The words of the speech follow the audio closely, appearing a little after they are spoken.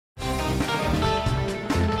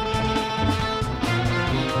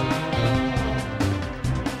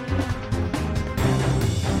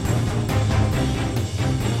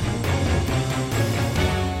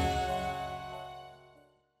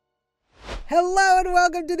Hello and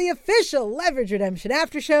welcome to the official Leverage Redemption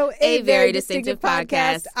After Show, a very distinctive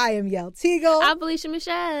podcast. I am Yael Tygiel. I'm Felicia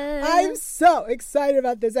Michelle. I'm so excited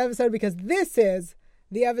about this episode because this is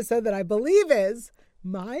the episode that I believe is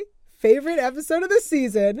my favorite episode of the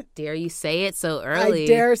season. Dare you say it so early? I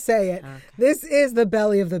dare say it. Okay. This is the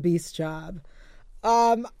Belly of the Beast job.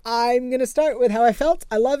 I'm going to start with how I felt.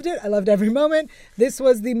 I loved it. I loved every moment. This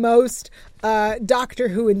was the most Doctor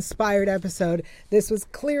Who inspired episode. This was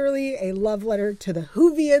clearly a love letter to the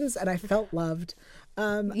Whovians, and I felt loved.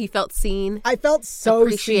 You felt seen? I felt so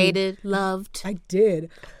appreciated, seen. loved. I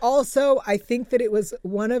did. Also, I think that it was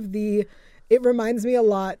one of the... It reminds me a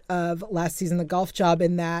lot of last season, The Golf Job,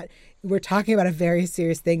 in that we're talking about a very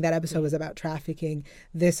serious thing. That episode was about trafficking.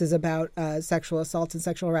 This is about sexual assault and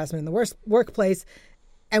sexual harassment in the workplace.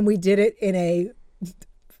 And we did it in a,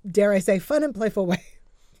 dare I say, fun and playful way.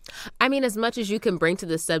 I mean, as much as you can bring to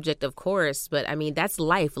the subject, of course, but I mean, that's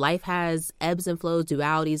life. Life has ebbs and flows,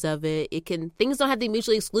 dualities of it. Things don't have to be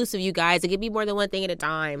mutually exclusive, you guys. It can be more than one thing at a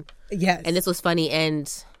time. Yes. And this was funny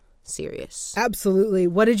and serious. Absolutely.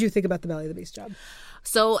 What did you think about the Belly of the Beast job?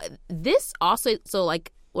 So this also,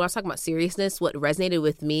 like when I was talking about seriousness, what resonated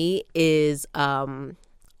with me is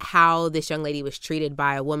how this young lady was treated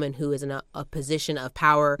by a woman who is in a position of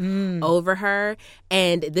power over her.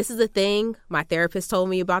 And this is the thing my therapist told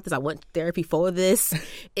me about this. I went to therapy for this,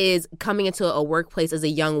 is coming into a workplace as a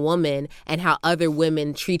young woman and how other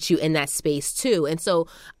women treat you in that space too. And so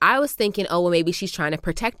I was thinking, oh, well, maybe she's trying to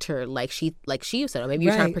protect her like she said, or maybe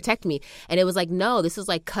you're trying to protect me. And it was like, no, this is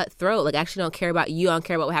like cutthroat. Like, I actually don't care about you. I don't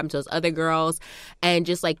care about what happened to those other girls. And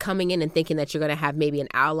just like coming in and thinking that you're going to have maybe an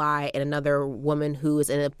ally and another woman who is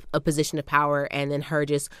in a position of power, and then her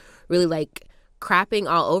just really like crapping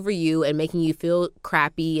all over you and making you feel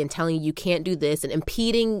crappy and telling you can't do this and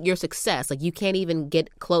impeding your success. Like, you can't even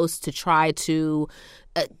get close to try to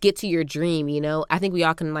get to your dream, you know? I think we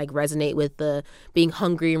all can like resonate with the being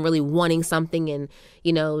hungry and really wanting something, and,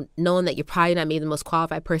 you know, knowing that you're probably not maybe the most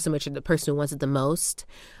qualified person, but you're the person who wants it the most.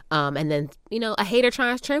 And then, you know, a hater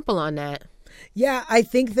trying to trample on that. Yeah, I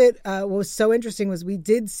think that what was so interesting was we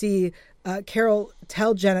did see Carol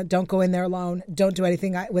tell Jenna, don't go in there alone. Don't do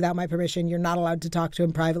anything without my permission. You're not allowed to talk to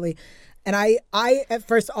him privately. And I at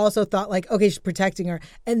first also thought like, okay, she's protecting her.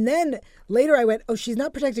 And then later I went, oh, she's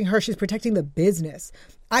not protecting her. She's protecting the business.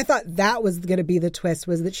 I thought that was going to be the twist,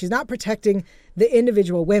 was that she's not protecting the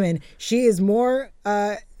individual women. She is more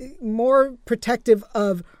protective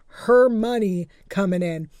of her money coming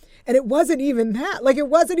in. And it wasn't even that. Like, it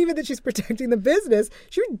wasn't even that she's protecting the business.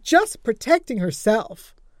 She was just protecting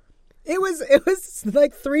herself. It was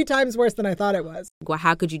like 3 times worse than I thought it was. Well,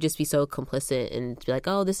 how could you just be so complicit and be like,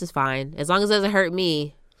 oh, this is fine. As long as it doesn't hurt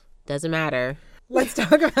me, doesn't matter. Let's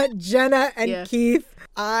talk about Jenna and Keith.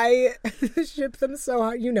 I ship them so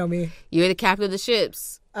hard. You know me. You're the captain of the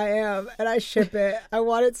ships. I am, and I ship it. I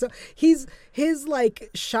want it so... His like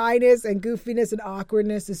shyness and goofiness and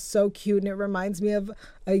awkwardness is so cute, and it reminds me of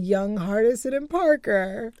a young Hardison and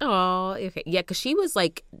Parker. Oh, okay. Yeah, because she was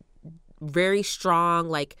like very strong,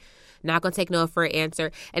 like not gonna take no for an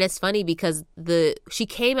answer. And it's funny because she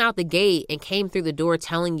came out the gate and came through the door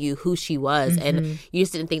telling you who she was, and you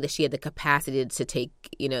just didn't think that she had the capacity to take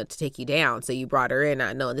you down. So you brought her in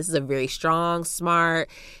not knowing this is a very strong, smart,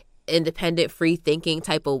 independent, free thinking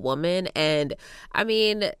type of woman. And I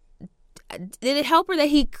mean, did it help her that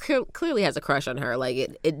he clearly has a crush on her?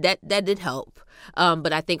 Like that did help.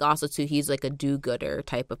 But I think also too, he's like a do-gooder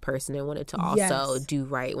type of person and wanted to also do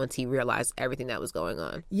right once he realized everything that was going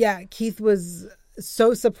on. Yeah, Keith was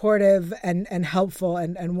so supportive and helpful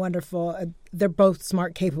and wonderful. They're both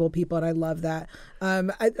smart, capable people, and I love that.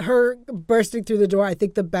 Her bursting through the door, I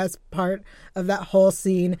think the best part of that whole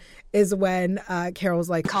scene is when Carol's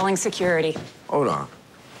like, calling security. Hold on.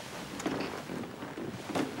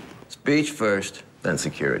 Speech first, then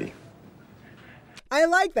security. I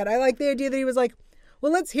like that. I like the idea that he was like,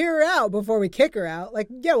 well, let's hear her out before we kick her out. Like,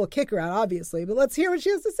 yeah, we'll kick her out, obviously, but let's hear what she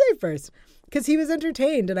has to say first. Because he was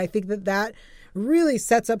entertained, and I think that really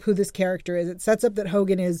sets up who this character is. It sets up that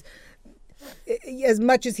Hogan is, as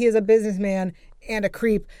much as he is a businessman and a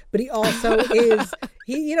creep, but he also is,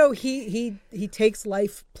 he takes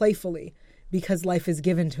life playfully because life is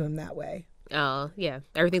given to him that way. Oh, yeah.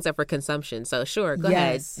 Everything's up for consumption. So sure, go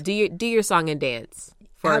ahead. Do your song and dance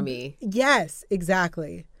for me. Yes,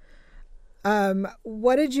 exactly.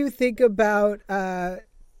 What did you think about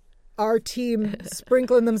our team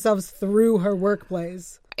sprinkling themselves through her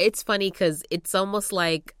workplace? It's funny because it's almost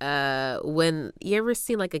like when you ever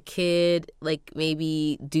seen like a kid like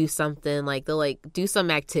maybe do something like they'll like do some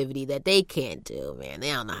activity that they can't do, man,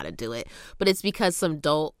 they don't know how to do it, but it's because some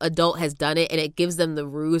adult has done it and it gives them the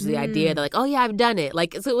ruse, the idea. They're like, oh yeah, I've done it.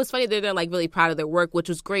 Like, so it was funny that they're like really proud of their work, which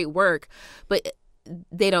was great work, but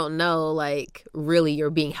they don't know like really you're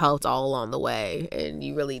being helped all along the way, and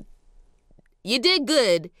you did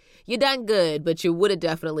good. You done good, but you would have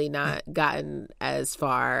definitely not gotten as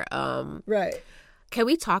far. Right. Can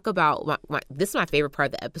we talk about this is my favorite part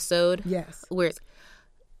of the episode? Yes. Where it's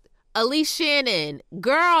Aleyse Shannon.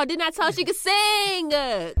 Girl, didn't I tell her she could sing?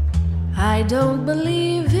 I don't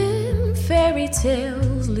believe in fairy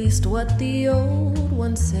tales, least what the old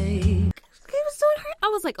ones say. I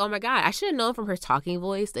was like, oh my God, I should have known from her talking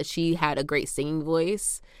voice that she had a great singing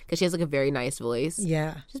voice, because she has like a very nice voice.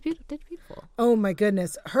 Yeah. She's beautiful. Oh my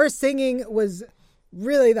goodness. Her singing was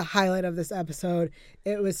really the highlight of this episode.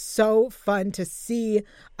 It was so fun to see.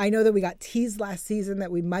 I know that we got teased last season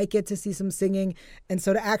that we might get to see some singing. And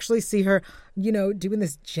so to actually see her, doing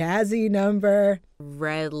this jazzy number.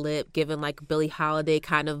 Red lip, giving like Billie Holiday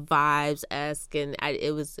kind of vibes-esque. And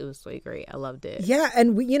it was really great. I loved it. Yeah.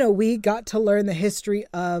 And we got to learn the history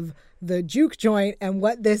of the juke joint and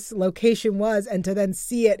what this location was. And to then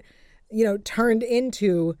see it, turned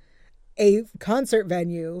into a concert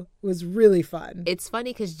venue was really fun. It's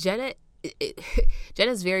funny because Jenna's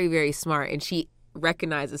very, very smart, and she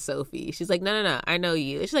recognizes Sophie. She's like, no, I know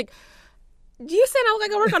you. And she's like, you said I look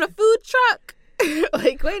like I work on a food truck?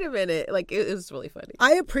 Like, wait a minute. Like, it was really funny.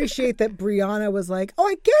 I appreciate that Brianna was like, oh,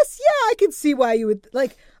 I guess, yeah, I can see why you would.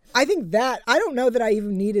 Like, I think that, I don't know that I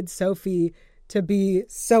even needed Sophie to be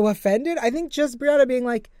so offended. I think just Brianna being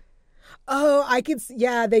like, oh, I could,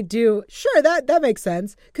 yeah, they do. Sure, that makes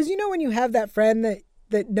sense. Because when you have that friend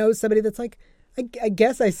that knows somebody that's like, I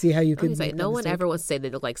guess I see how you could. Like, no one ever wants to say they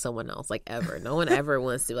look like someone else, like ever. No one ever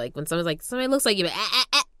wants to, like, when someone's like, somebody looks like you.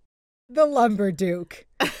 The Lumberduke.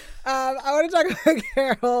 I want to talk about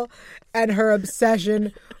Carol and her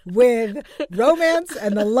obsession with romance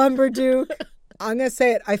and the Lumberduke. I'm going to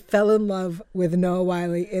say it. I fell in love with Noah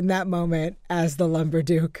Wyle in that moment as the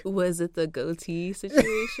Lumberduke. Was it the goatee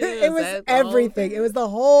situation? It was everything. It was the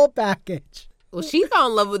whole package. Well, she fell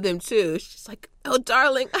in love with him, too. She's like, oh,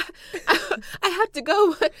 darling, I have to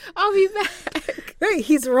go, but I'll be back. Right.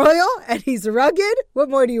 He's royal and he's rugged. What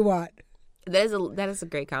more do you want? That is a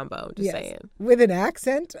great combo, just saying. With an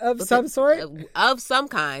accent of some sort? Of some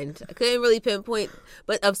kind. I couldn't really pinpoint,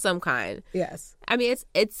 but of some kind. Yes. I mean,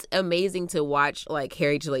 it's amazing to watch, like,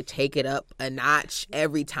 Harry just, like, take it up a notch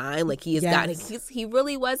every time. Like, he he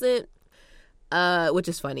really wasn't, which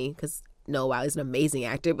is funny, because Noah Wyle is an amazing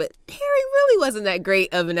actor, but Harry really wasn't that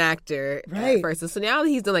great of an actor at first. And so now that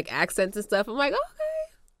he's done, like, accents and stuff, I'm like, okay.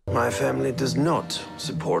 My family does not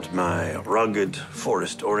support my rugged,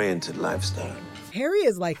 forest-oriented lifestyle. Harry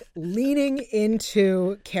is like leaning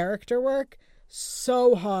into character work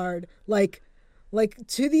so hard, like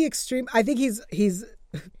to the extreme. I think he's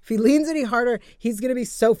if he leans any harder, he's gonna be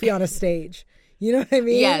Sophie on a stage. You know what I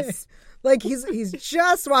mean? Yes. Like he's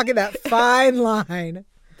just walking that fine line.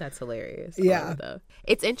 That's hilarious. Yeah.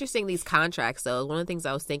 It's interesting, these contracts, though. One of the things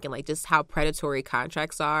I was thinking, like, just how predatory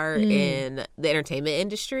contracts are in the entertainment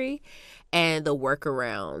industry and the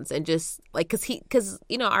workarounds. And just, like, because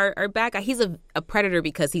our bad guy, he's a predator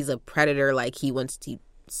because he's a predator. Like, he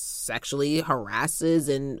sexually harasses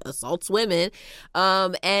and assaults women.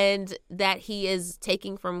 And that he is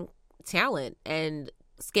taking from talent and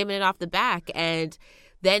skimming it off the back. And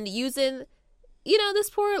then using... this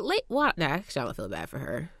poor actually, I don't feel bad for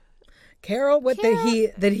her. Carol,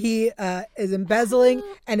 that he is embezzling,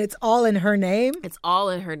 and it's all in her name. It's all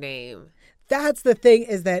in her name. That's the thing,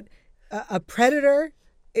 is that a predator,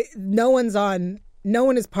 no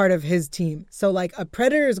one is part of his team. So, like, a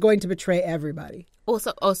predator is going to betray everybody. So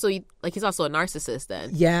he's also a narcissist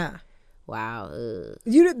then. Yeah. Wow. Ugh.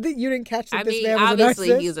 You didn't catch that this man was a narcissist?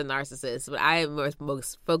 Obviously he was a narcissist, but I am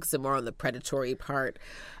most focusing more on the predatory part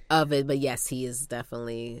of it. But yes, he is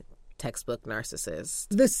definitely textbook narcissist.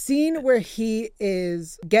 The scene where he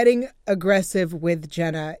is getting aggressive with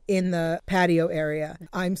Jenna in the patio area,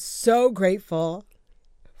 I'm so grateful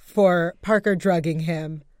for Parker drugging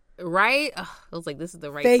him. Right? Ugh, I was like, this is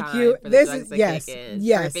the right Thank time you. for the drugs to kick in.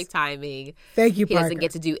 Yes. Perfect timing. Thank you, He Parker. doesn't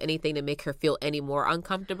get to do anything to make her feel any more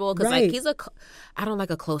uncomfortable. Because, like, I don't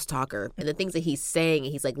like a close talker. And the things that he's saying,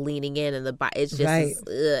 he's, like, leaning in, and it's just,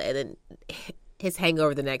 and then his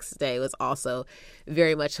hangover the next day was also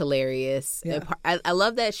very much hilarious. Yeah. And I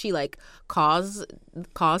love that she, like, caused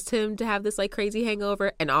him to have this, like, crazy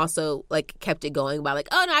hangover, and also, like, kept it going by, like,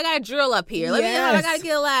 oh, no, I got a drill up here. Let me know. I got to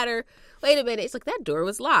get a ladder. wait a minute. It's like, that door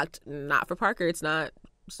was locked. Not for Parker. It's not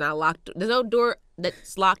locked. There's no door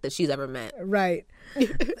that's locked that she's ever met. Right.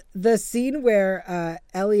 The scene where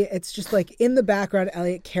Elliot, it's just like in the background,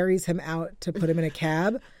 Elliot carries him out to put him in a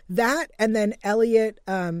cab. That, and then Elliot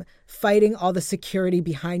fighting all the security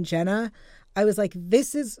behind Jenna. I was like,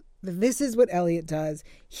 this is what Elliot does.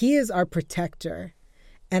 He is our protector.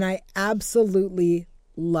 And I absolutely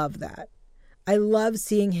love that. I love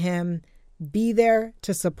seeing him be there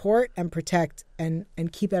to support and protect and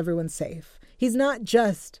keep everyone safe. He's not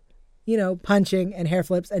just, punching and hair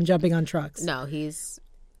flips and jumping on trucks. No, he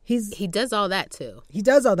does all that too. He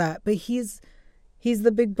does all that, but he's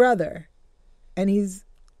the big brother, and he's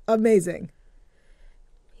amazing.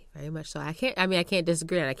 Very much so. I can't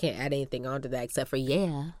disagree, and I can't add anything onto that except for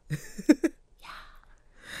yeah.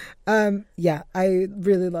 Yeah, I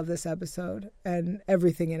really love this episode and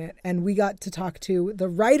everything in it. And we got to talk to the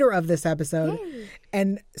writer of this episode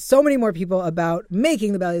and so many more people about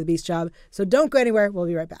making the Belly of the Beast job. So don't go anywhere. We'll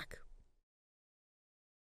be right back.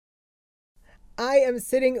 I am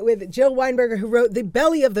sitting with Jill Weinberger, who wrote the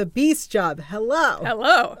Belly of the Beast job. Hello.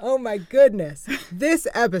 Hello. Oh my goodness. This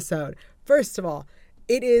episode, first of all,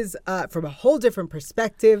 it is from a whole different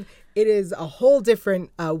perspective. It is a whole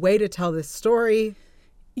different way to tell this story.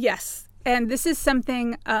 Yes. And this is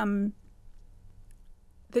something that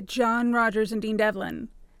John Rogers and Dean Devlin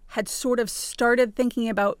had sort of started thinking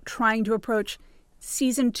about trying to approach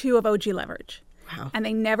season 2 of OG Leverage. Wow. And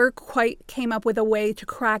they never quite came up with a way to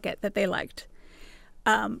crack it that they liked,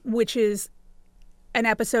 which is an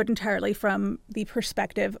episode entirely from the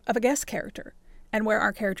perspective of a guest character and where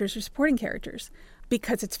our characters are supporting characters,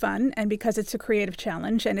 because it's fun and because it's a creative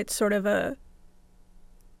challenge, and it's sort of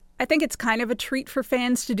I think it's kind of a treat for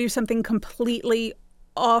fans to do something completely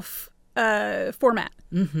off format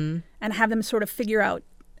and have them sort of figure out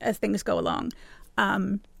as things go along.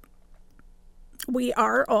 We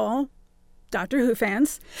are all Doctor Who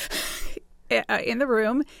fans in the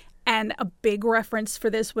room, and a big reference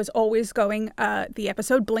for this was always going the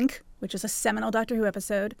episode Blink, which is a seminal Doctor Who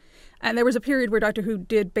episode. And there was a period where Doctor Who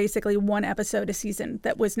did basically one episode a season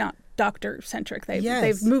that was not Doctor-centric.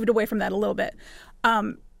 They've moved away from that a little bit.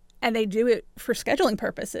 And they do it for scheduling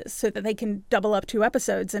purposes so that they can double up 2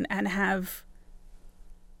 episodes and have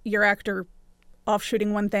your actor off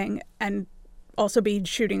shooting one thing and also be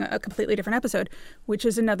shooting a completely different episode, which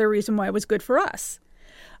is another reason why it was good for us.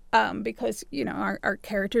 Because, our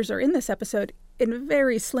characters are in this episode in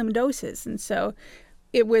very slim doses. And so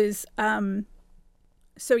it was,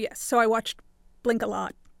 so I watched Blink a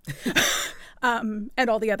lot. And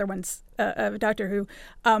all the other ones of Doctor Who.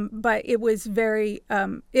 But it was very,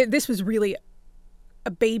 this was really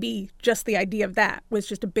a baby, just the idea of that was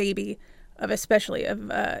just a baby of especially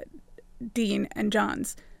of Dean and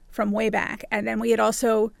John's from way back. And then we had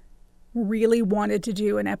also really wanted to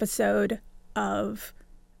do an episode of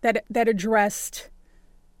that addressed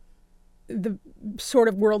the sort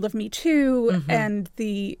of world of Me Too and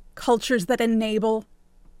the cultures that enable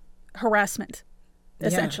harassment,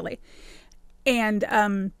 essentially. Yeah.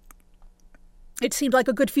 And it seemed like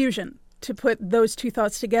a good fusion to put those 2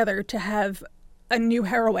 thoughts together to have a new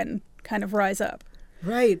heroine kind of rise up.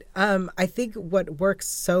 Right. I think what works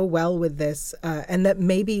so well with this, and that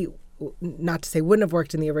maybe, not to say wouldn't have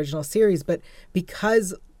worked in the original series, but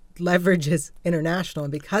because Leverage is international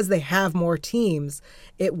and because they have more teams,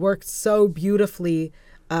 it worked so beautifully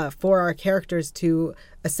for our characters to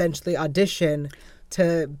essentially audition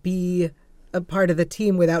to be a part of the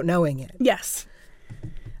team without knowing it. Yes.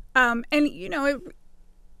 And,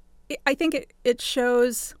 I think it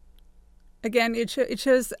shows, again, it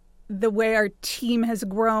shows the way our team has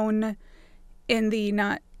grown in the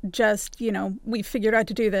not just, we've figured out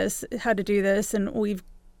how to do this, and we've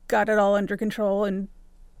got it all under control, and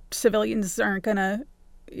civilians aren't going to,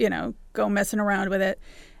 go messing around with it.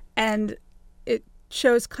 And it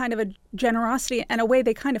shows kind of a generosity and a way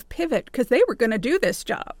they kind of pivot because they were going to do this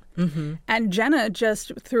job. Mm-hmm. And Jenna,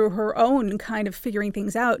 just through her own kind of figuring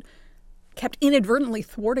things out, kept inadvertently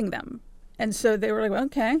thwarting them. And so they were like, well,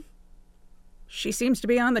 okay, she seems to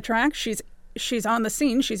be on the track. She's on the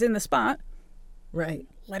scene. She's in the spot. Right.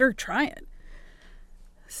 Let her try it.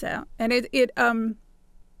 So, and it's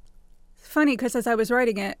funny because as I was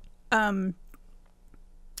writing it, I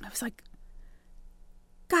was like,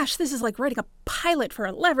 gosh, this is like writing a pilot for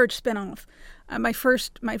a Leverage spinoff. My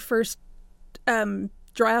first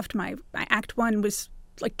draft, my act 1 was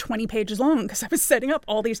like 20 pages long because I was setting up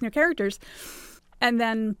all these new characters. And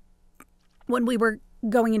then when we were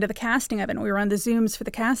going into the casting of it, and we were on the Zooms for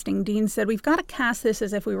the casting, Dean said, we've got to cast this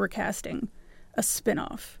as if we were casting a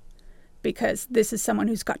spinoff because this is someone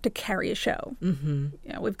who's got to carry a show. Mm-hmm.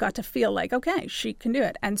 You know, we've got to feel like, okay, she can do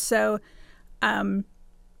it. And so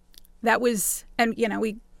that was, and, you know,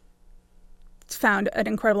 we found an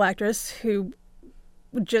incredible actress who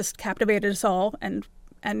just captivated us all, and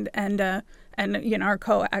you know, our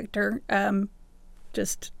co-actor,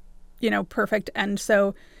 just, you know, perfect. And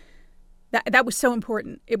so that was so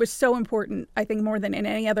important. It was so important, I think, more than in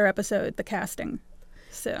any other episode, the casting.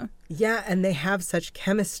 So yeah, and they have such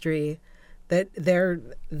chemistry that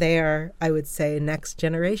they're I would say next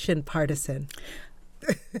generation partisan.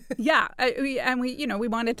 Yeah, we you know, we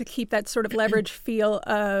wanted to keep that sort of leverage feel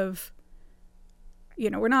of, you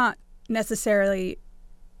know, we're not necessarily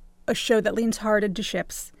a show that leans hard into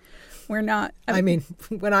ships. We're not. I mean,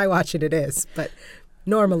 when I watch it, it is, but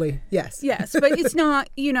normally, yes. Yes, but it's not,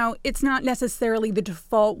 you know, it's not necessarily the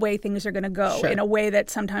default way things are going to go. Sure. In a way that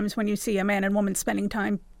sometimes when you see a man and woman spending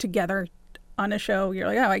time together on a show, you're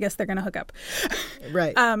like, oh, I guess they're going to hook up.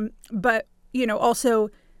 Right. But, you know, also,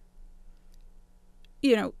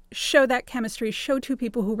 you know, show that chemistry, show two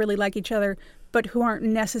people who really like each other, but who aren't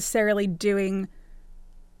necessarily doing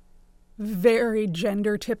very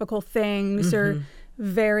gender typical things or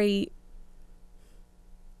very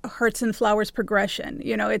hearts and flowers progression.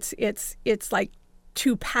 You know, it's like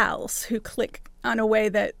two pals who click on a way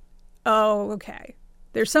that, oh, okay,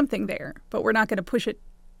 there's something there, but we're not going to push it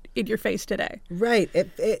in your face today. Right.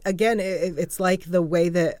 It's like the way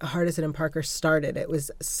that Hardison and Parker started. It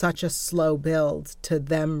was such a slow build to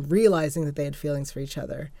them realizing that they had feelings for each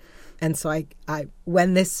other. And so I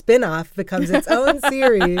when this spinoff becomes its own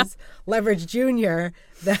series, Leverage Junior,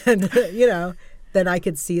 then, you know, then I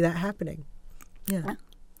could see that happening. Yeah.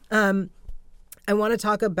 I want to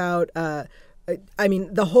talk about, I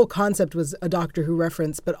mean, the whole concept was a Doctor Who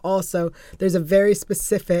reference, but also there's a very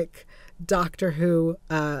specific Doctor Who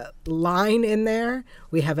line in there.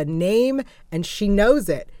 We have a name, and she knows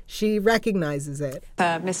it. She recognizes it.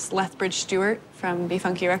 Miss Lethbridge Stewart from Be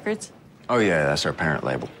Funky Records. Oh, yeah, that's our parent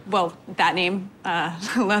label. Well, that name,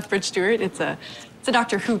 Lethbridge Stewart, it's a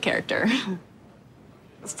Doctor Who character.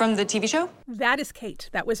 From the TV show? That is Kate.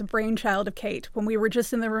 That was a brainchild of Kate. When we were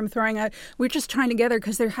just in the room we were just trying together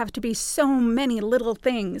because there have to be so many little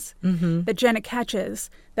things that Jenna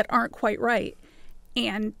catches that aren't quite right.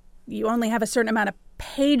 And you only have a certain amount of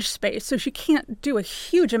page space, so she can't do a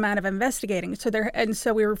huge amount of investigating.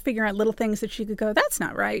 So we were figuring out little things that she could go, that's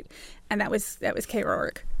not right. And that was Kate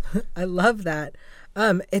Rorick. I love that.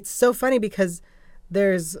 It's so funny because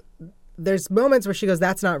there's moments where she goes,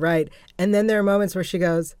 that's not right. And then there are moments where she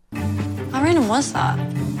goes, How random was that?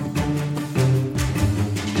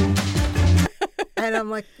 and I'm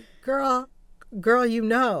like, girl, you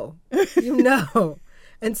know.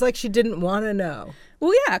 And it's like she didn't want to know.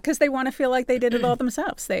 Well, yeah, because they want to feel like they did it all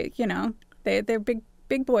themselves. They, you know, they're big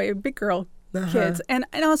boy, big girl kids. And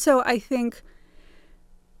also I think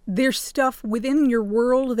there's stuff within your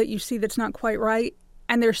world that you see that's not quite right.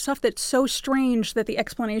 And there's stuff that's so strange that the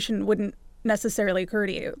explanation wouldn't necessarily occur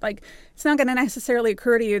to you. Like, it's not going to necessarily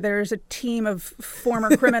occur to you there's a team of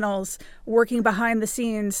former criminals working behind the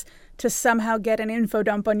scenes to somehow get an info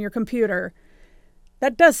dump on your computer.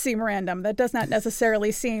 That does seem random. That does not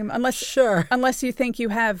necessarily seem, unless you think you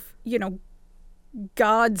have, you know,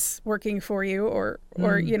 gods working for you or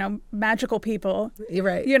you know, magical people. You're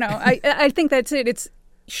right. You know, I think that's it.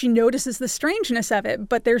 She notices the strangeness of it,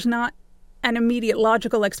 but there's not an immediate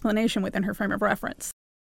logical explanation within her frame of reference.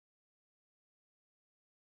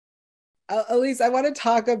 Aleyse, I want to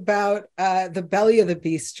talk about the belly of the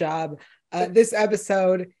beast job. This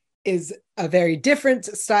episode is a very different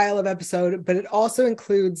style of episode, but it also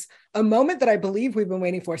includes a moment that I believe we've been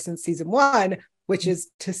waiting for since season 1, which is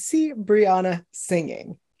to see Brianna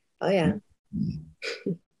singing. Oh, yeah.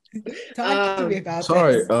 Talk to me about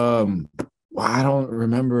this. Well, I don't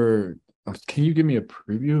remember. Can you give me a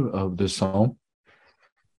preview of this song?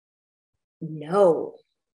 No.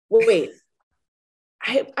 Wait.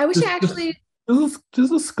 I wish I actually... Just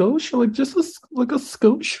a skosh? Like, just a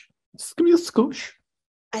skosh? Just give me a skosh.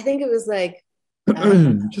 I think it was like...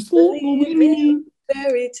 just a little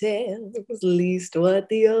fairy tales, least what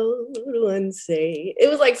the old ones say. It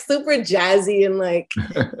was like super jazzy and like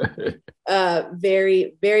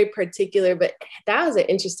very, very particular. But that was an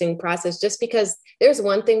interesting process just because there's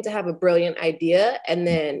one thing to have a brilliant idea and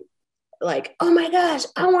then like, oh my gosh,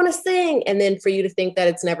 I want to sing. And then for you to think that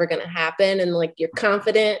it's never going to happen and like you're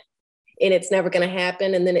confident and it's never going to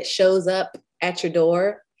happen. And then it shows up at your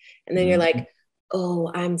door and then you're like,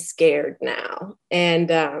 oh, I'm scared now. And,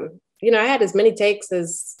 you know, I had as many takes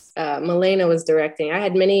as Milena was directing. I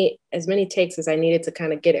had as many takes as I needed to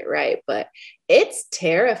kind of get it right, but it's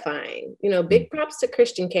terrifying. You know, big props to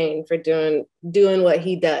Christian Kane for doing what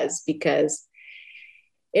he does, because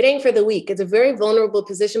it ain't for the weak. It's a very vulnerable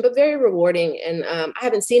position, but very rewarding. And I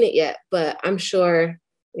haven't seen it yet, but I'm sure,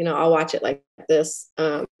 you know, I'll watch it like this.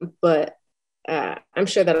 But I'm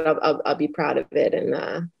sure that I'll be proud of it.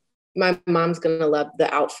 And my mom's going to love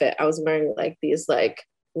the outfit. I was wearing like these like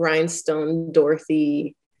rhinestone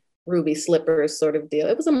Dorothy ruby slippers sort of deal.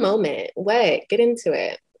 It was a moment. Wait, get into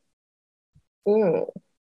it.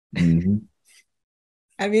 Mm-hmm.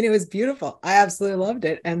 I mean, it was beautiful. I absolutely loved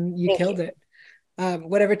it. And you killed it.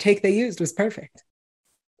 Whatever take they used was perfect.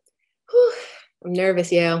 Whew. I'm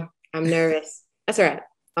nervous, Yael. I'm nervous. That's all right.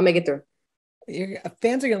 I'll make it through. Your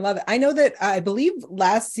fans are going to love it. I know that I believe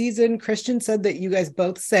last season, Christian said that you guys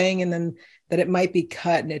both sang and then that it might be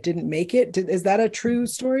cut and it didn't make it. Is that a true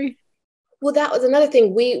story? Well, that was another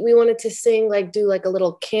thing. We wanted to sing, like do like a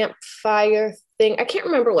little campfire thing. I can't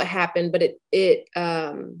remember what happened, but it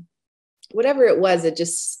whatever it was,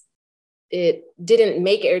 it didn't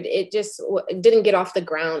make it. It just didn't get off the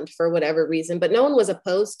ground for whatever reason, but no one was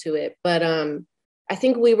opposed to it. But I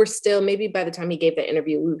think we were still, maybe by the time he gave the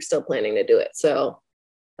interview, we were still planning to do it. So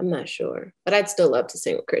I'm not sure, but I'd still love to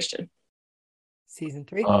sing with Christian. Season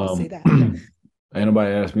 3, we'll see that. Ain't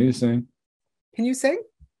nobody asked me to sing. Can you sing?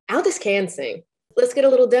 Aldis can sing. Let's get a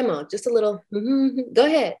little demo, just a little. Mm-hmm. Go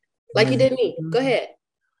ahead. Like you did me. Go ahead.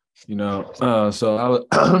 You know, so I was,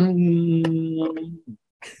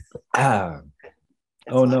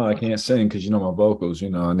 oh no, I can't sing because, you know, my vocals, you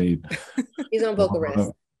know, I need. He's on vocal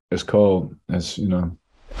rest. It's cold. It's, you know.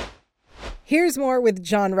 Here's more with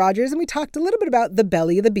John Rogers, and we talked a little bit about the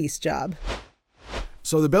Belly of the Beast job.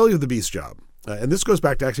 So the Belly of the Beast job, and this goes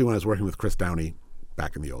back to actually when I was working with Chris Downey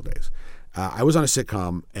back in the old days. I was on a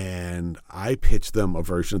sitcom, and I pitched them a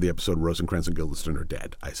version of the episode Rosencrantz and Guildenstern Are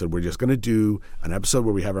Dead. I said, we're just going to do an episode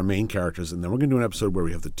where we have our main characters, and then we're going to do an episode where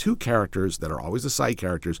we have the two characters that are always the side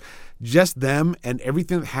characters, just them, and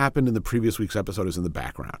everything that happened in the previous week's episode is in the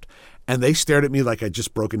background. And they stared at me like I'd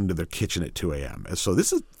just broken into their kitchen at 2 a.m. And so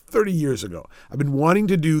this is 30 years ago. I've been wanting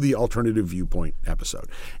to do the alternative viewpoint episode.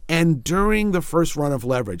 And during the first run of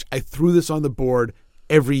Leverage, I threw this on the board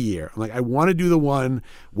every year. I'm like, I want to do the one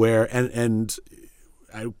where, and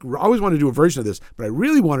I always wanted to do a version of this, but I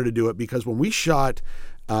really wanted to do it because when we shot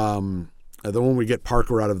the one we get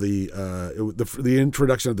Parker out of the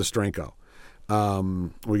introduction of the Stranko,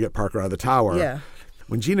 we get Parker out of the tower. Yeah.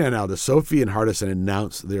 When Gina and Aldis, Sophie and Hardison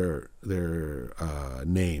announced their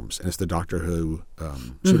names, and it's the Doctor Who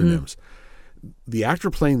pseudonyms. The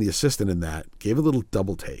actor playing the assistant in that gave a little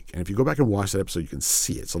double take. And if you go back and watch that episode, you can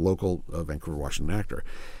see it. It's a local Vancouver, Washington actor.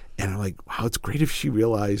 And I'm like, wow, it's great if she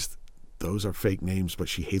realized those are fake names, but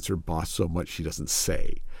she hates her boss so much she doesn't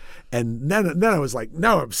say. And then I was like,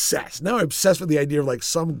 now I'm obsessed. Now I'm obsessed with the idea of like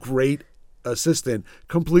some great assistant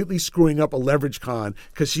completely screwing up a Leverage con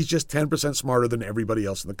because she's just 10% smarter than everybody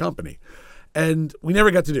else in the company. And we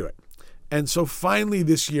never got to do it. And so finally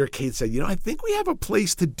this year, Kate said, you know, I think we have a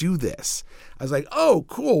place to do this. I was like, oh,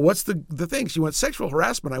 cool. What's the thing? She went, sexual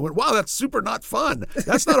harassment. I went, wow, that's super not fun.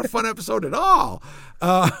 That's not a fun episode at all.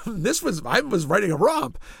 I was writing a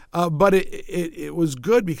romp. But it was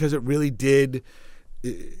good because it really did.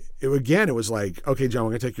 It was like, okay, John,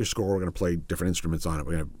 we're going to take your score. We're going to play different instruments on it.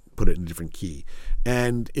 We're going to put it in a different key.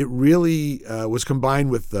 And it really was combined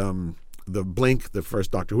with the Blink, the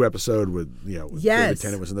first Doctor Who episode with, you know, David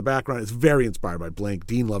Tennant was in the background. It's very inspired by Blink.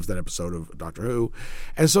 Dean loves that episode of Doctor Who.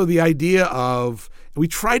 And so the idea of, we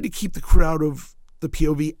tried to keep the crew out of the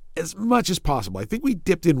POV as much as possible. I think we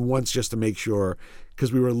dipped in once just to make sure,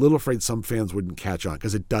 because we were a little afraid some fans wouldn't catch on,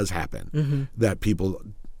 because it does happen that people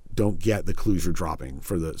don't get the clues you're dropping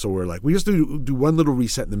so we're like, we just do one little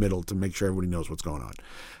reset in the middle to make sure everybody knows what's going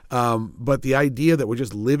on. But the idea that we're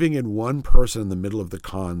just living in one person in the middle of the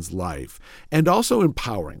con's life and also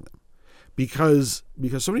empowering them because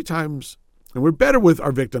so many times, and we're better with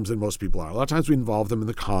our victims than most people are. A lot of times we involve them in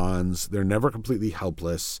the cons. They're never completely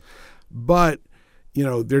helpless, but you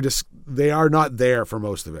know, they are not there for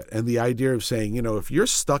most of it. And the idea of saying, you know, if you're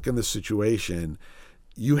stuck in this situation,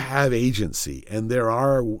 you have agency, and there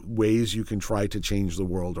are ways you can try to change the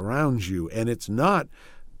world around you. And it's not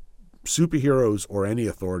superheroes or any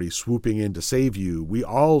authority swooping in to save you. We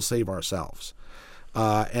all save ourselves.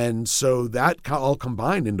 And so that all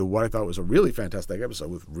combined into what I thought was a really fantastic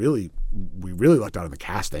episode we really lucked out in the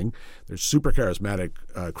casting. They're super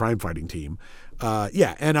charismatic crime fighting team.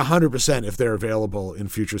 And 100% if they're available in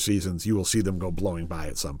future seasons, you will see them go blowing by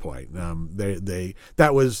at some point.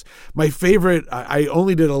 That was my favorite. I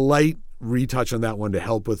only did a light retouch on that one to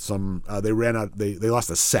help with some. They ran out. They lost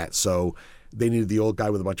a set, so they needed the old guy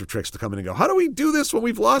with a bunch of tricks to come in and go, how do we do this when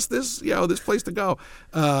we've lost this, this place to go?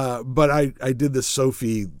 But I did this,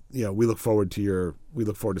 Sophie. We look forward to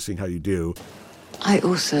seeing how you do. I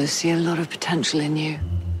also see a lot of potential in you,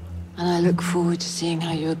 and I look forward to seeing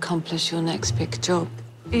how you accomplish your next big job.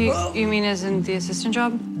 You mean as in the assistant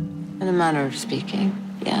job? In a manner of speaking,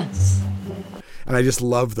 yes. And I just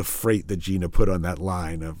love the freight that Gina put on that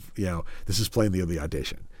line of, this is playing the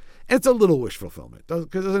audition. And it's a little wish fulfillment,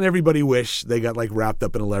 because doesn't everybody wish they got like wrapped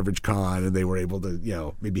up in a leverage con and they were able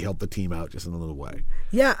to, maybe help the team out just in a little way.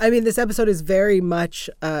 Yeah, I mean, this episode is very much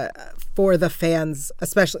for the fans,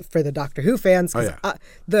 especially for the Doctor Who fans. Oh, yeah.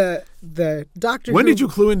 The Doctor When Who... did you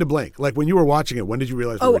clue into Blink? Like when you were watching it, when did you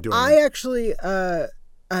realize we were doing it? I actually...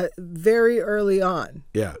 very early on.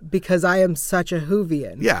 Yeah. Because I am such a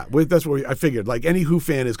Whovian. Yeah, that's what I figured. Like any Who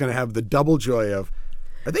fan is going to have the double joy of,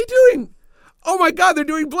 are they doing... Oh my God, they're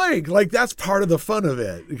doing Blink. Like that's part of the fun of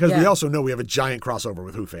it, because we also know we have a giant crossover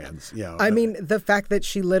with Who fans. I mean, the fact that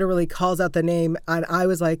she literally calls out the name, and I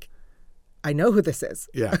was like, I know who this is.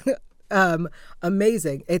 Yeah.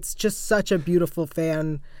 Amazing. It's just such a beautiful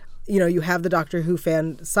fan. You have the Doctor Who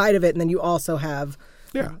fan side of it, and then you also have...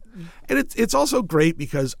 Yeah. And it's also great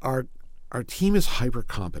because our team is hyper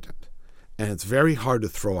competent, and it's very hard to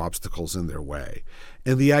throw obstacles in their way.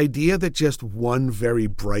 And the idea that just one very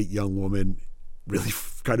bright young woman really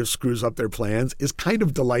kind of screws up their plans is kind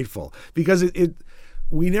of delightful, because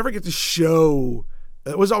we never get to show.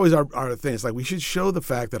 It was always our thing. It's like we should show the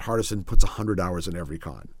fact that Hardison puts 100 hours in every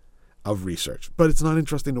con of research, but it's not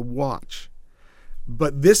interesting to watch.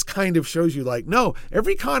 But this kind of shows you like, no,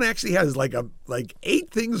 every con actually has like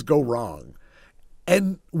 8 things go wrong.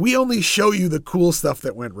 And we only show you the cool stuff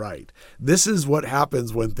that went right. This is what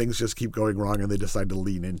happens when things just keep going wrong and they decide to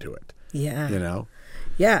lean into it. Yeah.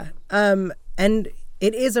 Yeah. And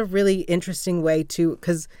it is a really interesting way to,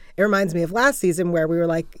 because it reminds me of last season where we were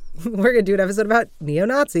like, we're going to do an episode about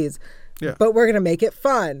neo-Nazis, but we're going to make it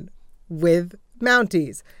fun with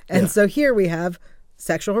Mounties. And so here we have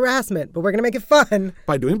sexual harassment, but we're going to make it fun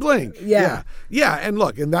by doing Blink. Yeah. And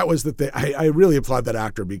look, and that was the thing. I really applaud that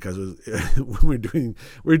actor, because when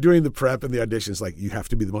we're doing the prep and the auditions, like, you have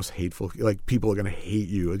to be the most hateful, like people are going to hate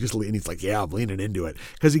you. And he's like, yeah, I'm leaning into it,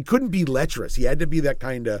 because he couldn't be lecherous. He had to be that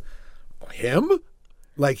kind of him.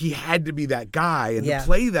 Like he had to be that guy, and to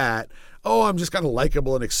play that, I'm just kind of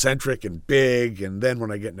likable and eccentric and big, and then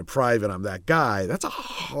when I get into private, I'm that guy. That's a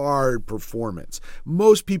hard performance.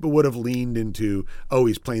 Most people would have leaned into,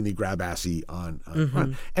 he's playing the grab-assy on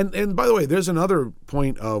front. And by the way, there's another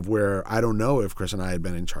point of where I don't know if Chris and I had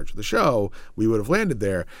been in charge of the show, we would have landed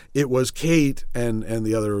there. It was Kate and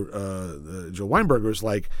the other Joe Weinberger's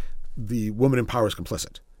like, the woman in power is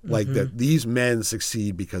complicit. Like that these men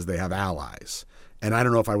succeed because they have allies. And I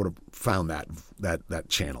don't know if I would have found that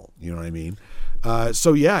channel. You know what I mean?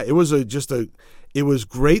 So yeah, it was it was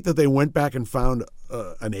great that they went back and found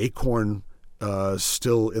an acorn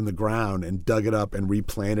still in the ground and dug it up and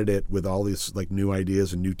replanted it with all these like new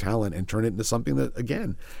ideas and new talent and turned it into something that,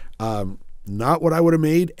 again, not what I would have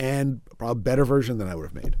made, and probably a better version than I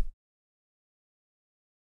would have made.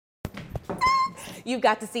 You've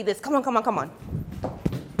got to see this. Come on.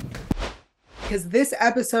 Because this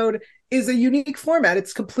episode is a unique format.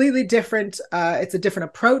 It's completely different. It's a different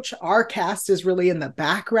approach. Our cast is really in the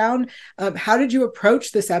background. How did you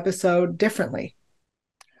approach this episode differently?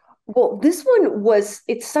 Well, this one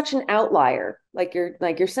it's such an outlier, like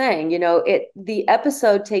you're saying, the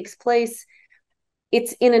episode takes place,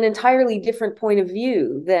 it's in an entirely different point of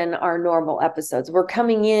view than our normal episodes. We're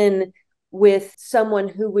coming in with someone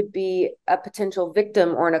who would be a potential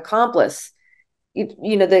victim or an accomplice.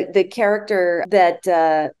 The character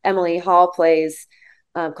that Emily Hall plays,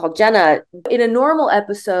 called Jenna, in a normal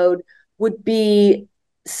episode would be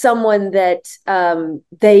someone that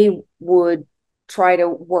they would try to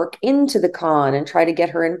work into the con and try to get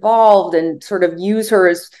her involved and sort of use her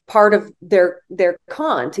as part of their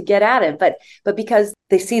con to get at it. But because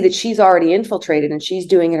they see that she's already infiltrated and she's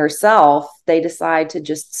doing it herself, they decide to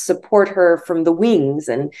just support her from the wings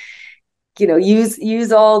and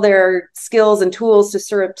use all their skills and tools to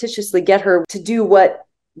surreptitiously get her to do what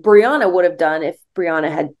Brianna would have done if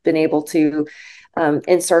Brianna had been able to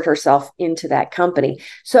insert herself into that company.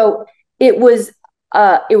 So it was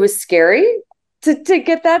scary to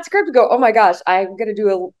get that script and go, oh my gosh, I'm going to do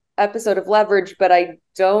an episode of Leverage, but I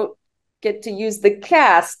don't get to use the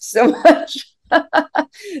cast so much.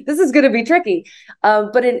 This is going to be tricky.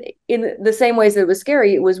 But in the same ways that it was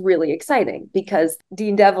scary, it was really exciting because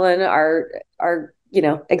Dean Devlin, our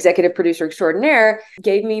executive producer extraordinaire,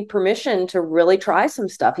 gave me permission to really try some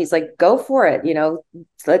stuff. He's like, go for it.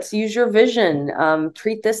 Let's use your vision.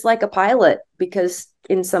 Treat this like a pilot, because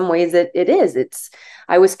in some ways it is.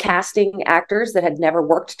 I was casting actors that had never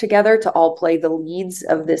worked together to all play the leads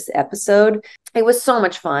of this episode. It was so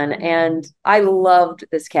much fun. And I loved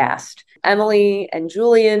this cast. Emily and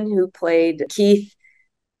Julian, who played Keith,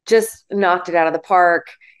 just knocked it out of the park.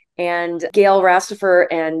 And Gail Rastifer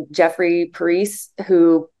and Jeffrey Parise,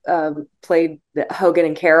 who played Hogan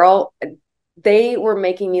and Carol, they were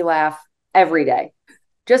making me laugh every day.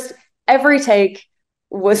 Just every take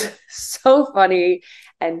was so funny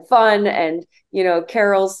and fun. And,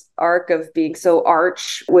 Carol's arc of being so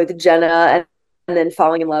arch with Jenna and then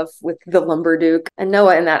falling in love with the Lumberduke, and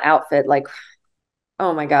Noah in that outfit, like,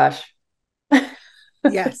 oh my gosh.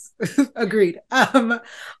 Yes, agreed.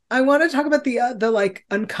 I want to talk about the like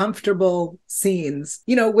uncomfortable scenes,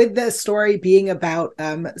 with the story being about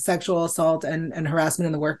sexual assault and harassment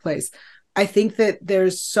in the workplace. I think that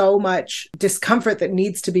there's so much discomfort that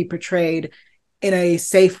needs to be portrayed in a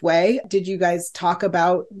safe way. Did you guys talk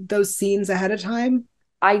about those scenes ahead of time?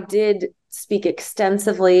 I did speak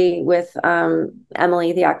extensively with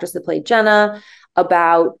Emily, the actress that played Jenna,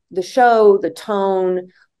 about the show, the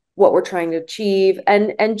tone, what we're trying to achieve,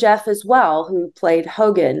 and Jeff as well, who played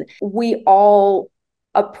Hogan. We all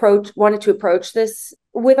wanted to approach this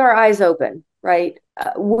with our eyes open, right?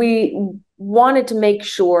 We wanted to make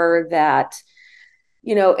sure that,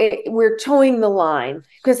 we're towing the line,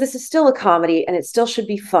 because this is still a comedy and it still should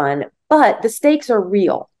be fun, but the stakes are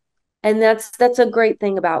real. And that's a great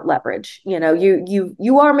thing about Leverage.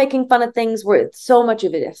 You are making fun of things where so much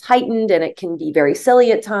of it is heightened and it can be very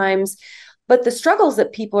silly at times. But the struggles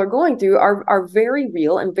that people are going through are very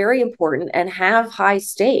real and very important and have high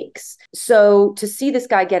stakes. So to see this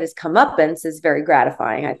guy get his comeuppance is very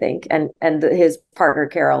gratifying, I think, and his partner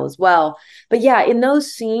Carol as well. But yeah, in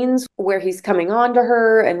those scenes where he's coming on to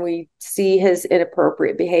her and we see his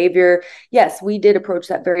inappropriate behavior, yes, we did approach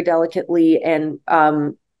that very delicately. And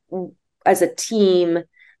as a team,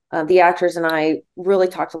 the actors and I really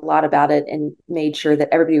talked a lot about it and made sure that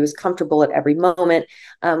everybody was comfortable at every moment.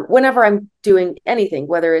 Whenever I'm doing anything,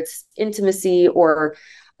 whether it's intimacy or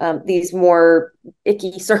these more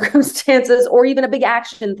icky circumstances or even a big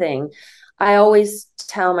action thing, I always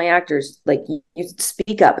tell my actors, like, you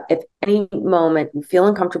speak up. If any moment you feel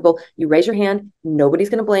uncomfortable, you raise your hand. Nobody's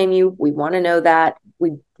going to blame you. We want to know that.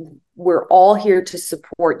 We're all here to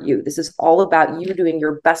support you. This is all about you doing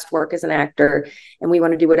your best work as an actor, and we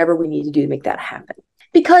want to do whatever we need to do to make that happen.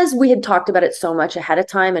 Because we had talked about it so much ahead of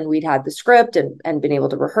time and we'd had the script and been able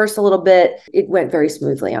to rehearse a little bit, it went very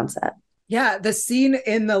smoothly on set. Yeah, the scene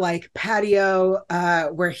in the like patio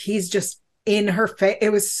where he's just in her face, it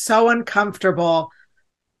was so uncomfortable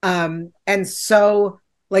and so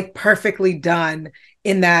like perfectly done,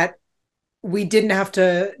 in that we didn't have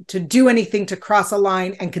to do anything to cross a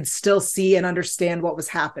line and could still see and understand what was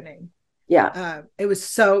happening. Yeah. It was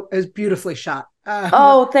beautifully shot.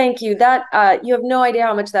 Oh, thank you. That you have no idea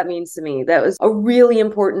how much that means to me. That was a really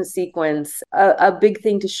important sequence, a big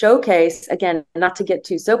thing to showcase. Again, not to get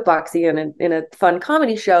too soapboxy in a fun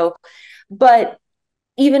comedy show, but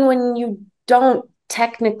even when you don't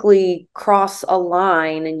technically cross a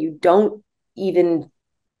line and you don't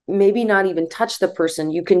maybe not even touch the person,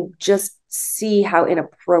 you can just see how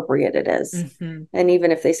inappropriate it is. Mm-hmm. And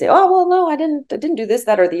even if they say, oh, well, no, I didn't do this,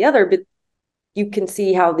 that, or the other, but you can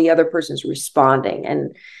see how the other person's responding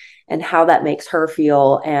and how that makes her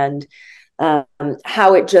feel, and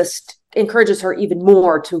how it just encourages her even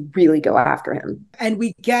more to really go after him. And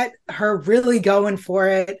we get her really going for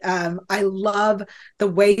it. I love the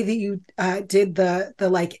way that you did the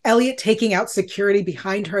like Elliot taking out security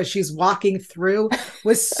behind her as she's walking through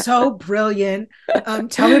was so brilliant.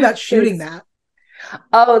 Tell me about shooting that.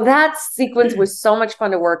 Oh, that sequence was so much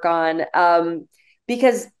fun to work on,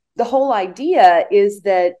 because the whole idea is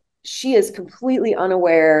that she is completely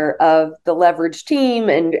unaware of the Leverage team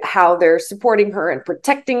and how they're supporting her and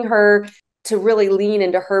protecting her, to really lean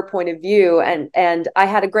into her point of view. And I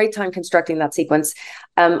had a great time constructing that sequence.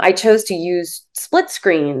 I chose to use split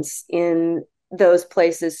screens in those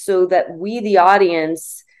places so that we, the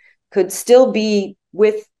audience, could still be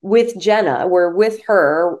with Jenna. We're with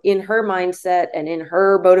her in her mindset and in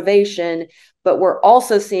her motivation, but we're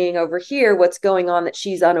also seeing over here what's going on that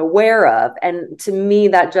she's unaware of. And to me,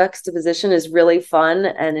 that juxtaposition is really fun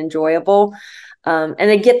and enjoyable. And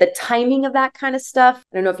I get the timing of that kind of stuff.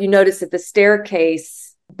 I don't know if you noticed at the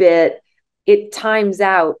staircase bit, it times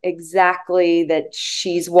out exactly that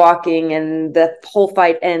she's walking and the whole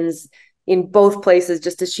fight ends in both places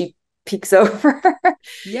just as she peeks over.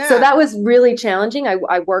 Yeah. So that was really challenging.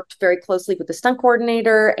 I worked very closely with the stunt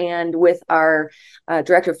coordinator and with our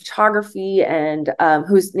director of photography, and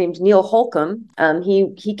who's named Neil Holcomb.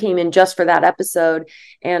 He came in just for that episode,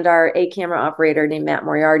 and our camera operator named Matt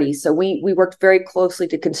Moriarty. So we worked very closely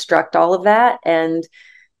to construct all of that. And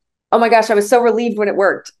oh my gosh, I was so relieved when it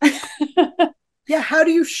worked. Yeah, how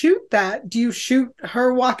do you shoot that? Do you shoot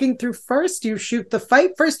her walking through first? Do you shoot the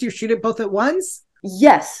fight first? Do you shoot it both at once?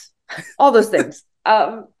 Yes, all those things.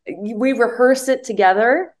 We rehearse it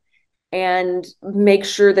together and make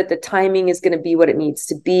sure that the timing is going to be what it needs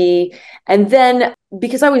to be. And then,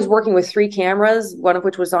 because I was working with 3 cameras, one of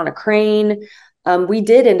which was on a crane, we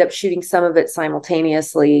did end up shooting some of it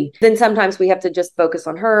simultaneously. Then sometimes we have to just focus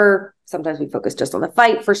on her. Sometimes we focus just on the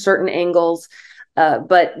fight for certain angles.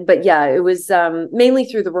 But yeah, it was mainly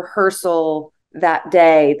through the rehearsal that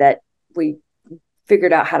day that we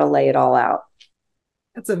figured out how to lay it all out.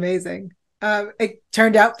 That's amazing. It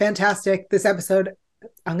turned out fantastic. This episode,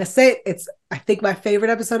 I'm going to say it, it's, I think, my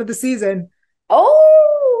favorite episode of the season.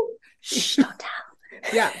 Oh, shh, don't tell.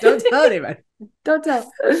 Yeah, don't tell anyone. Don't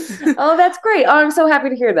tell. Oh, that's great. Oh, I'm so happy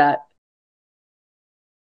to hear that.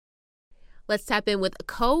 Let's tap in with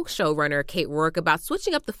co-showrunner Kate Rourke about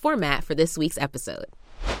switching up the format for this week's episode.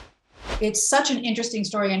 It's such an interesting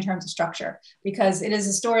story in terms of structure, because it is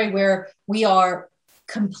a story where we are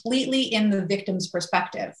completely in the victim's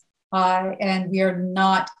perspective, and we are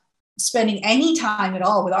not spending any time at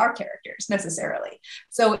all with our characters necessarily.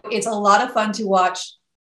 So it's a lot of fun to watch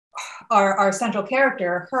our central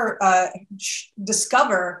character, her,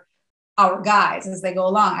 discover our guys as they go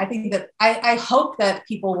along. I think that I hope that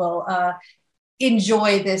people will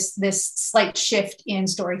enjoy this slight shift in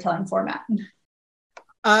storytelling format.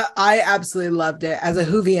 I absolutely loved it. As a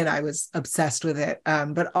Whovian, I was obsessed with it.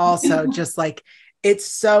 But also just like, it's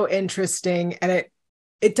so interesting, and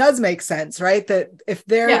it does make sense, right? That if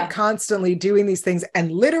they're constantly doing these things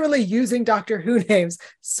and literally using Doctor Who names,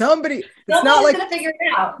 somebody's not like, gonna figure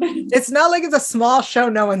it out. It's not like it's a small show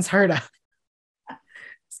no one's heard of.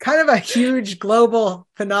 It's kind of a huge global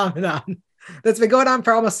phenomenon that's been going on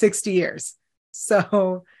for almost 60 years.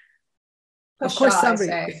 So of course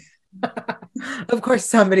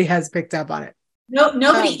somebody has picked up on it. No,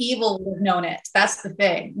 nobody evil would have known it. That's the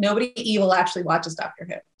thing. Nobody evil actually watches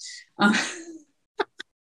Doctor Who.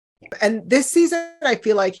 And this season, I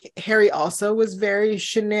feel like Harry also was very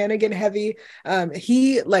shenanigan heavy.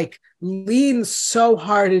 He like leans so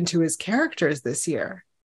hard into his characters this year.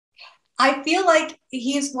 I feel like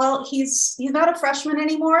he's not a freshman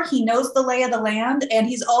anymore. He knows the lay of the land, and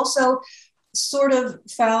he's also sort of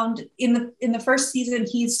found in the first season,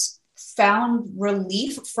 he's found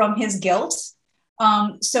relief from his guilt.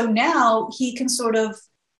 So now he can sort of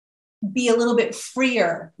be a little bit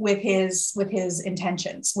freer with his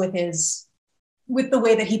intentions, with the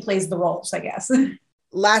way that he plays the roles, I guess.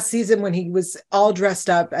 Last season, when he was all dressed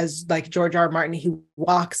up as like George R. R. Martin, he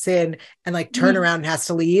walks in and like turn around and has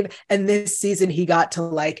to leave. And this season he got to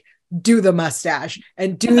like do the mustache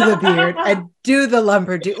and do the beard and do the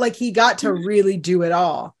Lumberduke. Like he got to really do it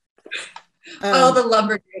all. The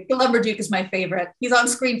Lumberduke. The Lumberduke is my favorite. He's on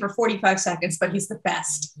screen for 45 seconds, but he's the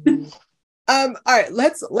best. All right,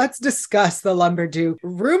 let's discuss the Lumberduke.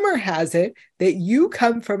 Rumor has it that you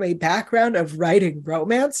come from a background of writing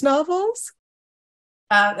romance novels.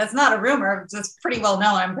 That's not a rumor. It's pretty well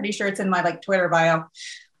known. I'm pretty sure it's in my like Twitter bio.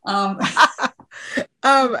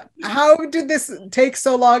 How did this take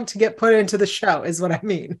so long to get put into the show is what I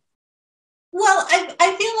mean. Well,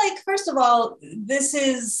 I feel like, first of all, this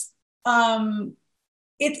is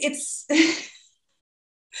it's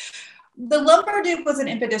the Lumberduke was an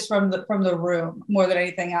impetus from the room more than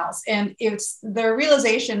anything else. And it's the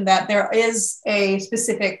realization that there is a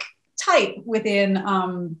specific type within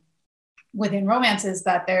romances,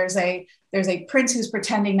 that there's a prince who's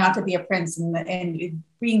pretending not to be a prince and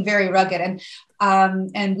being very rugged.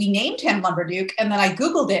 And we named him Lumberduke, and then I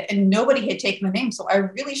Googled it and nobody had taken the name. So I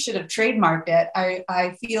really should have trademarked it.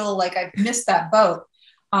 I feel like I've missed that boat.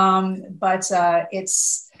 But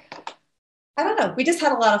it's, I don't know. We just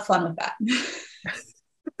had a lot of fun with that.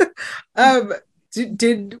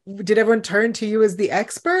 Did everyone turn to you as the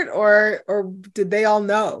expert, or did they all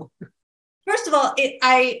know? First of all,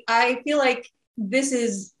 I feel like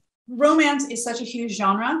romance is such a huge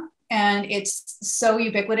genre, and it's so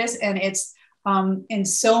ubiquitous, and it's and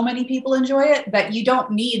so many people enjoy it that you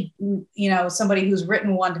don't need somebody who's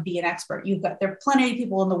written one to be an expert. There are plenty of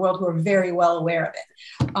people in the world who are very well aware of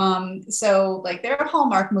it. So like there are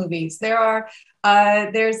Hallmark movies, there are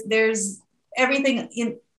there's everything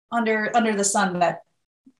under the sun that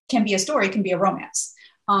can be a story, can be a romance.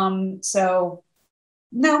 So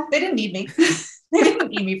No, they didn't need me. They didn't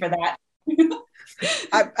need me for that.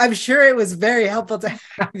 I'm sure it was very helpful to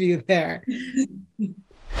have you there.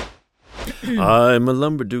 I'm a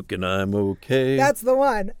Lumberduke and I'm okay. That's the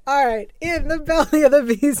one. All right. In the belly of the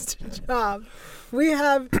beast job, we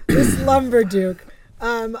have this Lumberduke.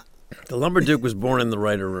 The Lumberduke was born in the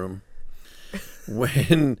writer room.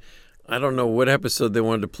 When, I don't know what episode they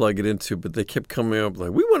wanted to plug it into, but they kept coming up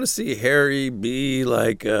like, we want to see Harry be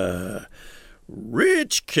like a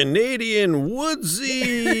rich Canadian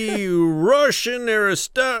woodsy Russian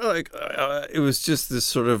aristocrat. It was just this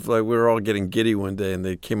sort of like, we were all getting giddy one day, and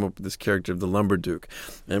they came up with this character of the Lumberduke.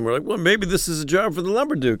 And we're like, well, maybe this is a job for the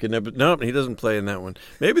Lumberduke. And no, he doesn't play in that one.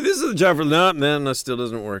 Maybe this is a job for no, that still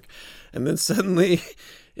doesn't work. And then suddenly,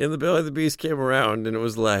 In the Belly of the Beast came around, and it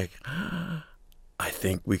was like, I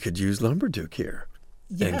think we could use Lumberduke here.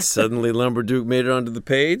 Yeah. And suddenly Lumberduke made it onto the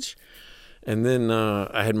page. And then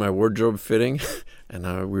I had my wardrobe fitting, and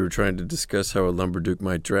we were trying to discuss how a Lumberduke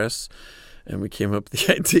might dress. And we came up with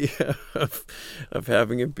the idea of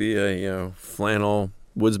having it be a flannel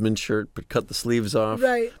woodsman shirt, but cut the sleeves off.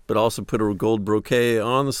 Right. But also put a gold brocade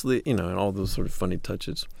on the sleeve, and all those sort of funny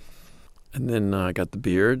touches. And then I got the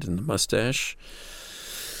beard and the mustache.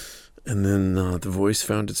 And then the voice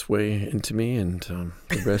found its way into me, and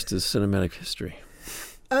the rest is cinematic history.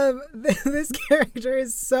 This character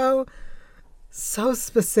is so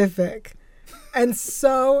specific, and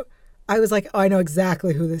so I was like, oh, I know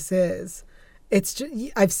exactly who this is. It's just,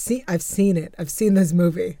 I've seen it. I've seen this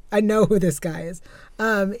movie. I know who this guy is.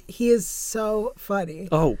 He is so funny.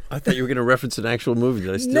 Oh, I thought you were going to reference an actual movie.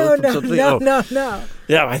 Did I steal it from something? No.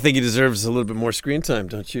 Yeah, I think he deserves a little bit more screen time,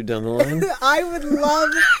 don't you, down the line? I would love.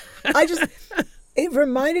 It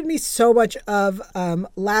reminded me so much of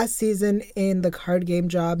last season in the card game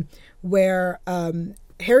job, where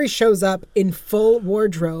Harry shows up in full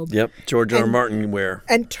wardrobe. Yep, George R. Martin wear.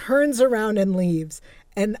 And turns around and leaves.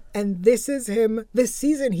 And this is him. This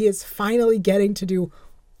season, he is finally getting to do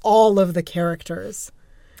all of the characters.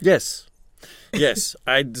 Yes.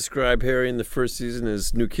 I describe Harry in the first season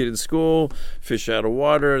as new kid in school, fish out of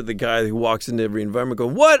water, the guy who walks into every environment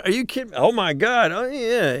going, what? Are you kidding? Oh, my God. Oh,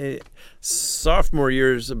 yeah. Sophomore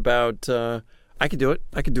year's about, I could do it.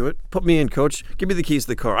 Put me in, coach. Give me the keys to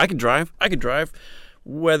the car. I can drive.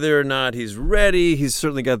 Whether or not he's ready, he's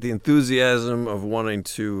certainly got the enthusiasm of wanting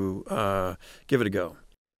to give it a go.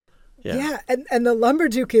 Yeah, and the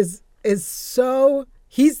Lumberduke is so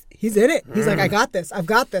he's in it. He's like, I got this. I've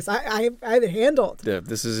got this. I have it handled. Yeah,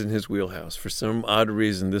 this is in his wheelhouse. For some odd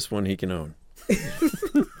reason, this one he can own.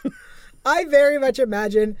 I very much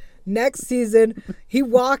imagine next season he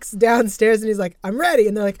walks downstairs and he's like, I'm ready,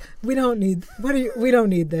 and they're like, we don't need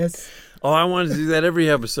this. Oh, I wanted to do that every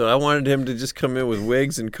episode. I wanted him to just come in with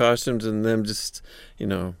wigs and costumes and them just,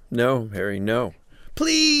 no, Harry, no.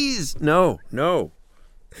 Please, no.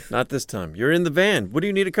 Not this time. You're in the van. What do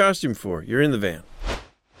you need a costume for? You're in the van.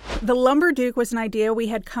 The Lumberduke was an idea we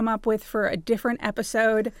had come up with for a different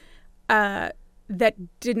episode that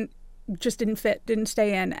didn't fit, didn't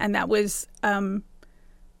stay in. And that was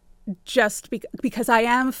just because I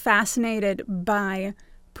am fascinated by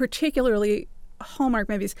particularly Hallmark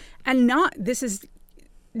movies. And this is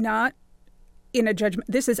not in a judgment.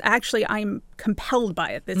 This is actually, I'm compelled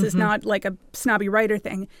by it. This is not like a snobby writer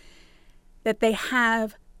thing. That they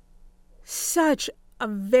have such a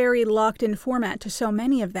very locked-in format to so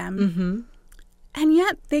many of them. And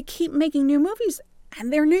yet they keep making new movies,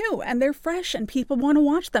 and they're new, and they're fresh, and people want to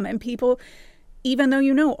watch them. And people, even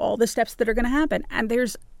though all the steps that are going to happen, and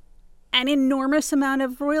there's an enormous amount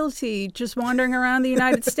of royalty just wandering around the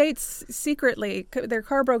United States secretly. Their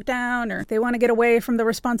car broke down, or they want to get away from the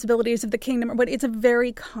responsibilities of the kingdom. But it's a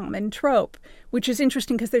very common trope, which is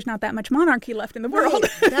interesting because there's not that much monarchy left in the world.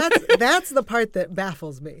 That's the part that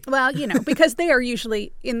baffles me. Well, because they are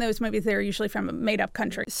usually, in those movies, they're usually from a made-up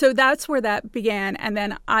country. So that's where that began. And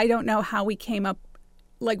then I don't know how we came up,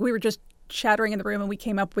 like we were just chattering in the room and we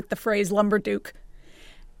came up with the phrase Lumberduke.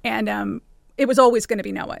 And it was always going to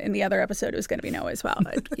be Noah. In the other episode, it was going to be Noah as well.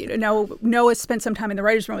 Noah spent some time in the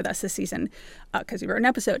writer's room with us this season because he wrote an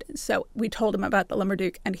episode. So we told him about the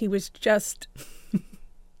Lumberduke, and he was just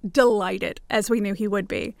delighted, as we knew he would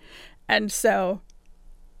be. And so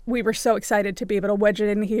we were so excited to be able to wedge it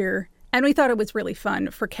in here. And we thought it was really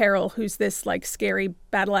fun for Carol, who's this like scary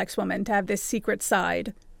battle axe woman, to have this secret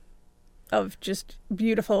side of just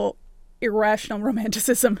beautiful, irrational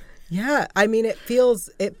romanticism. Yeah, I mean, it feels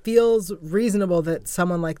reasonable that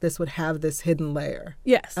someone like this would have this hidden layer.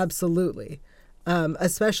 Yes, absolutely,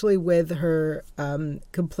 especially with her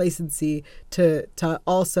complacency to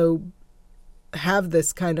also have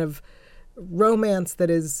this kind of romance that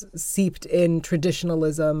is seeped in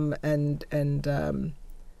traditionalism and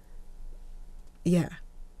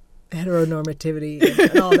heteronormativity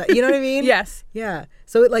and all that. You know what I mean? Yes. Yeah.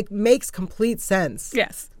 So it like makes complete sense.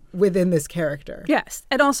 Yes. Within this character. Yes.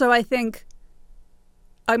 And also I think,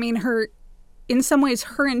 in some ways,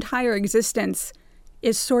 her entire existence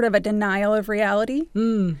is sort of a denial of reality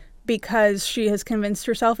because she has convinced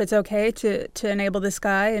herself it's okay to enable this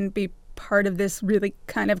guy and be part of this really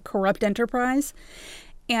kind of corrupt enterprise.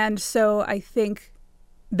 And so I think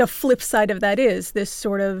the flip side of that is this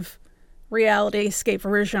sort of reality escape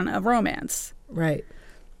version of romance. Right.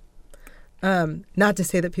 Not to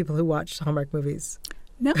say that people who watch Hallmark movies.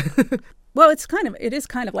 No. Well, it is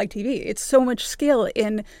kind of like TV. It's so much skill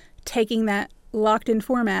in taking that locked in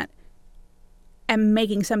format and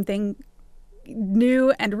making something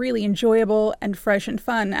new and really enjoyable and fresh and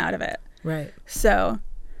fun out of it. Right. So,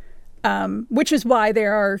 which is why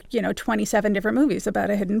there are, 27 different movies about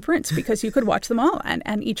a hidden prince, because you could watch them all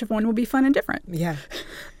and each of one will be fun and different. Yeah.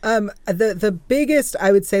 The biggest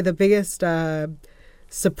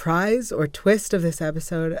surprise or twist of this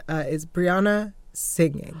episode is Brianna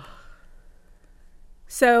singing.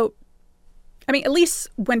 So, Aleyse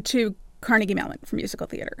went to Carnegie Mellon for musical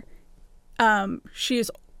theater. She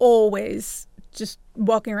is always just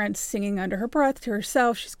walking around singing under her breath to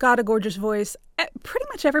herself. She's got a gorgeous voice. Pretty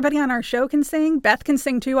much everybody on our show can sing. Beth can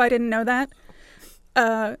sing too. I didn't know that.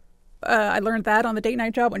 I learned that on the date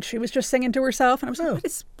night job when she was just singing to herself. And I was like, what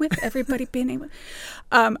is with everybody being able...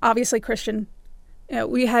 Obviously, Christian.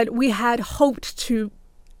 We had hoped to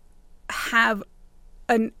have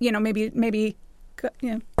maybe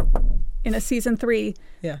in a season 3,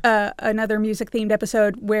 another music-themed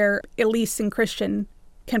episode where Aleyse and Christian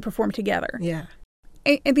can perform together. Yeah.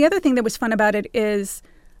 And the other thing that was fun about it is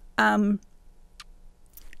Aleyse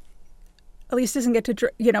doesn't get to,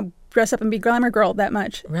 dress up and be glamour girl that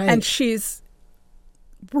much. Right. And she's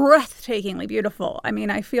breathtakingly beautiful.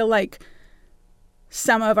 I feel like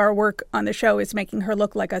some of our work on the show is making her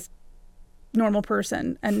look like a normal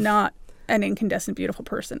person and not an incandescent, beautiful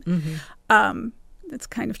person. Mm-hmm. That's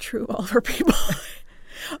kind of true of all of her people.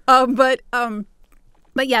 But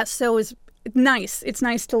yeah, so it's nice. It's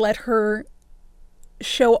nice to let her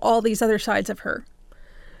show all these other sides of her.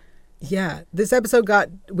 Yeah, this episode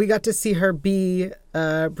we got to see her be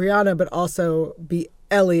Brianna, but also be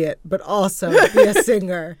Elliot, but also be a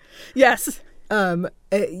singer. Yes. That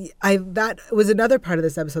was another part of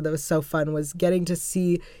this episode that was so fun, was getting to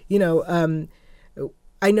see,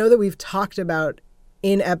 I know that we've talked about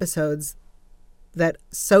in episodes that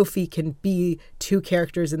Sophie can be two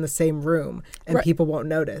characters in the same room and people won't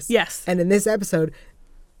notice. Yes. And in this episode,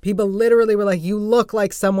 people literally were like, you look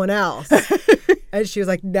like someone else. And she was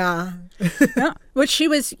like, nah. No. But she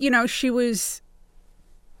was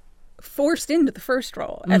forced into the first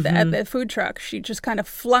role at the food truck. She just kind of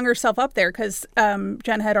flung herself up there because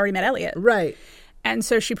Jen had already met Elliot. Right. And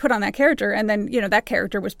so she put on that character, and then, that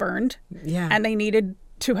character was burned. Yeah. And they needed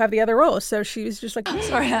to have the other role. So she was just like,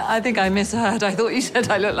 Sorry, I think I misheard. I thought you said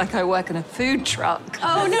I look like I work in a food truck.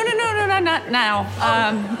 Oh, no, not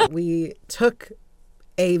now. We took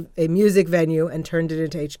a music venue and turned it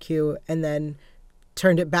into HQ, and then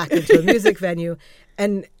turned it back into a music venue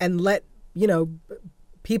and let,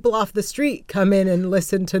 people off the street come in and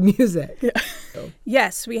listen to music. Yeah. So.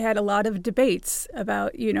 Yes, we had a lot of debates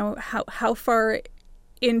about, how far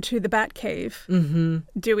into the Batcave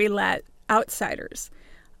do we let outsiders?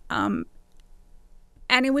 And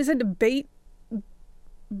it was a debate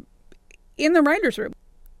in the writer's room.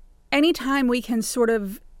 Anytime we can sort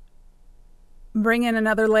of bring in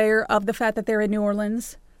another layer of the fact that they're in New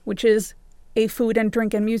Orleans, which is a food and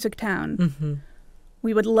drink and music town,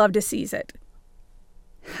 we would love to seize it.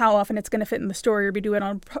 How often it's going to fit in the story or be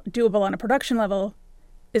doable on a production level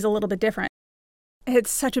is a little bit different.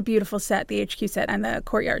 It's such a beautiful set, the HQ set and the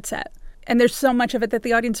courtyard set. And there's so much of it that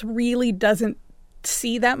the audience really doesn't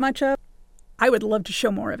see that much of. I would love to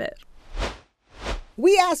show more of it.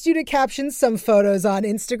 We asked you to caption some photos on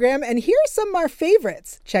Instagram, and here are some of our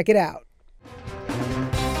favorites. Check it out.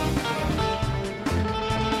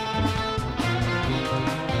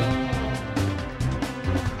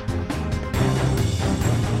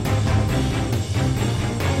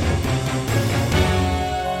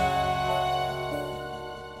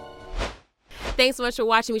 Thanks so much for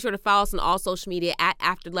watching. Be sure to follow us on all social media at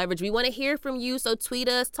After Leverage. We want to hear from you, so tweet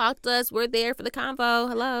us, talk to us. We're there for the convo.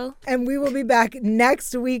 Hello. And we will be back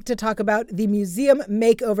next week to talk about the museum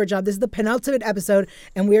makeover job. This is the penultimate episode,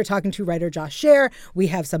 and we are talking to writer Josh Scher. We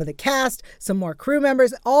have some of the cast, some more crew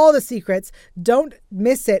members, all the secrets. Don't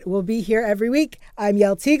miss it. We'll be here every week. I'm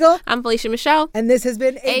Yael Tygiel. I'm Felicia Michelle. And this has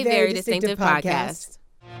been a very distinctive podcast.